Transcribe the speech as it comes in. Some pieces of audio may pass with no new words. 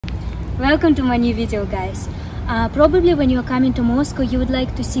Welcome to my new video, guys. Probably when you're coming to Moscow you would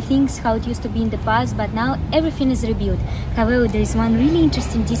like to see things how it used to be in the past, but now everything is rebuilt. However, there is one really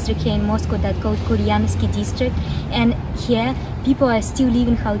interesting district here in Moscow that called Kuryanovsky district, and here people are still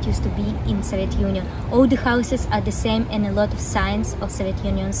living how it used to be in Soviet Union. All the houses are the same and a lot of signs of Soviet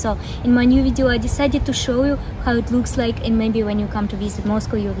Union. So in my new video I decided to show you how it looks like, and maybe when you come to visit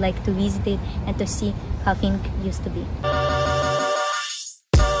Moscow you would like to visit it and to see how things used to be.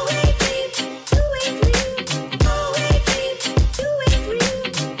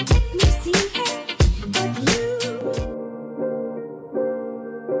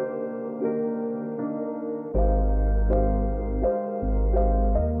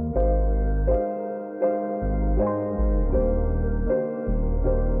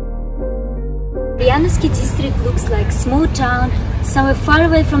 Kuryanovsky district looks like small town, somewhere far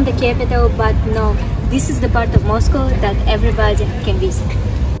away from the capital, but no, this is the part of Moscow that everybody can visit.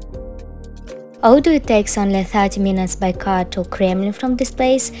 Although it takes only 30 minutes by car to Kremlin from this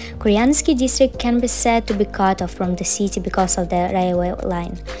place, Kuryanovsky district can be said to be cut off from the city because of the railway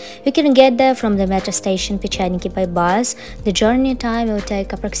line. You can get there from the metro station Pechatniki by bus. The journey time will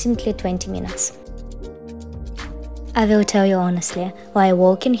take approximately 20 minutes. I will tell you honestly, while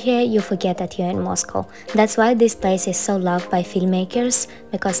walking here you forget that you're in Moscow. That's why this place is so loved by filmmakers,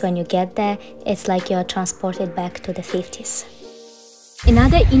 because when you get there, it's like you're transported back to the 50s.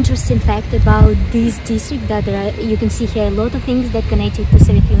 Another interesting fact about this district that you can see here a lot of things that connected to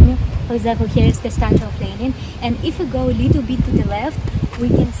Soviet Union. For example, here is the statue of Lenin, and if we go a little bit to the left, we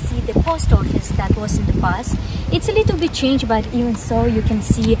can see the post office that was in the past. It's a little bit changed, but even so you can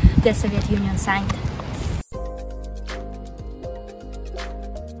see the Soviet Union sign.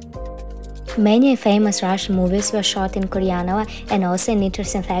 Many famous Russian movies were shot in Kuryanovo, and also an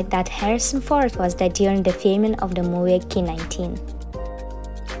interesting fact that Harrison Ford was there during the filming of the movie Key 19.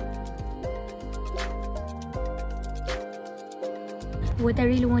 What I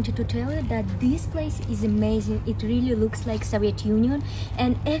really wanted to tell you that this place is amazing. It really looks like Soviet Union,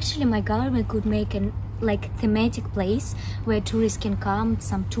 and actually my government could make an thematic place where tourists can come,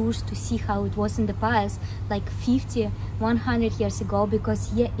 some tours to see how it was in the past, like 50, 100 years ago,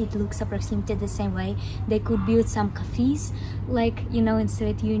 because yeah, it looks approximately the same way. They could build some cafes, like, you know, in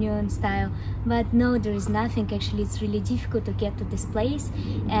Soviet Union style, but no, there is nothing. Actually, it's really difficult to get to this place,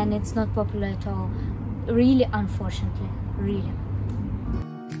 and it's not popular at all. Really, unfortunately, really.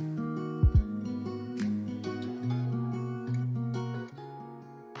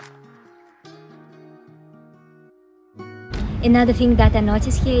 Another thing that I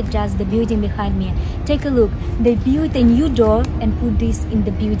noticed here is just the building behind me. Take a look. They built a new door and put this in the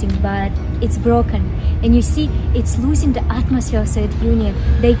building, but it's broken. And you see, it's losing the atmosphere of Soviet Union.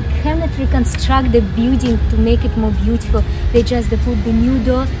 They cannot reconstruct the building to make it more beautiful. They put the new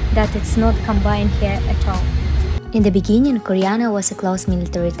door that it's not combined here at all. In the beginning, Kuryanovo was a closed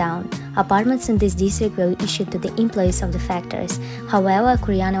military town. Apartments in this district were issued to the employees of the factories. However,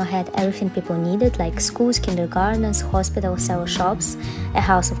 Kuryanovo had everything people needed, like schools, kindergartens, hospitals, several shops, a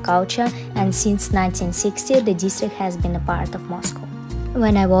house of culture, and since 1960 the district has been a part of Moscow.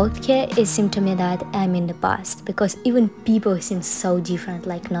 When I walked here, it seemed to me that I'm in the past, because even people seem so different,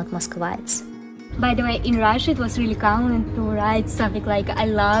 like not Muscovites. By the way, in Russia it was really common to write something like "I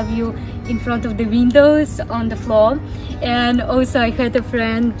love you" in front of the windows on the floor. And also I had a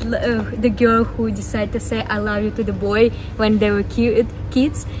friend, the girl who decided to say "I love you" to the boy when they were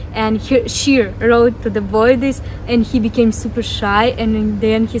kids, and she wrote to the boy this, and he became super shy, and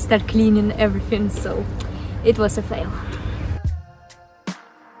then he started cleaning everything, so it was a fail.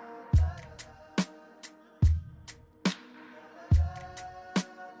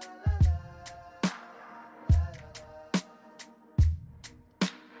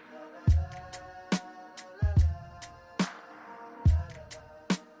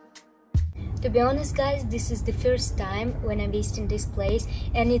 To be honest, guys, this is the first time when I'm visiting this place,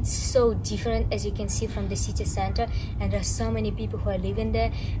 and it's so different, as you can see, from the city center, and there are so many people who are living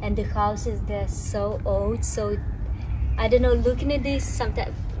there, and the houses, they're so old. So I don't know, looking at this,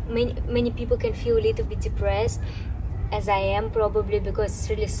 sometimes many people can feel a little bit depressed, as I am probably, because it's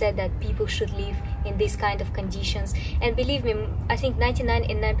really sad that people should live in these kind of conditions. And believe me, I think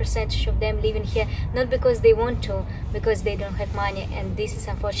 99% of them living here not because they want to, because they don't have money, and this is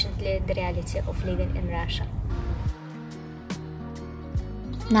unfortunately the reality of living in Russia.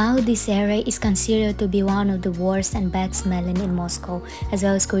 Now this area is considered to be one of the worst and bad smelling in Moscow, as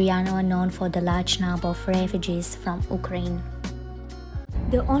well as Kuryanovo, known for the large number of refugees from Ukraine.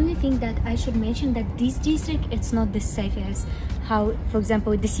 The only thing that I should mention that this district, it's not the safest. How, for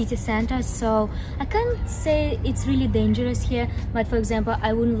example, the city center, so I can't say it's really dangerous here, but for example,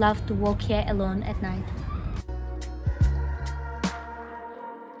 I wouldn't love to walk here alone at night.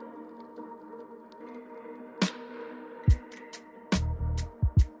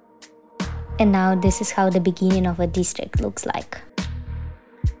 And now this is how the beginning of a district looks like.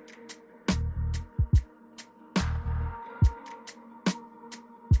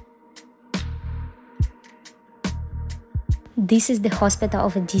 This is the hospital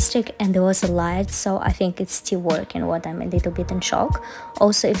of a district, and there was a light, so I think it's still working, what I'm a little bit in shock.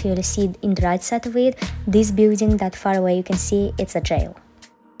 Also, if you see it in the right side of it, this building that far away you can see, it's a jail.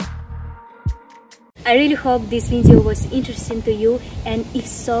 I really hope this video was interesting to you, and if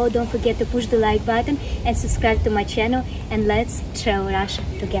so, don't forget to push the like button and subscribe to my channel, and let's travel Russia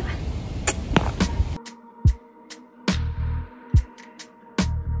together.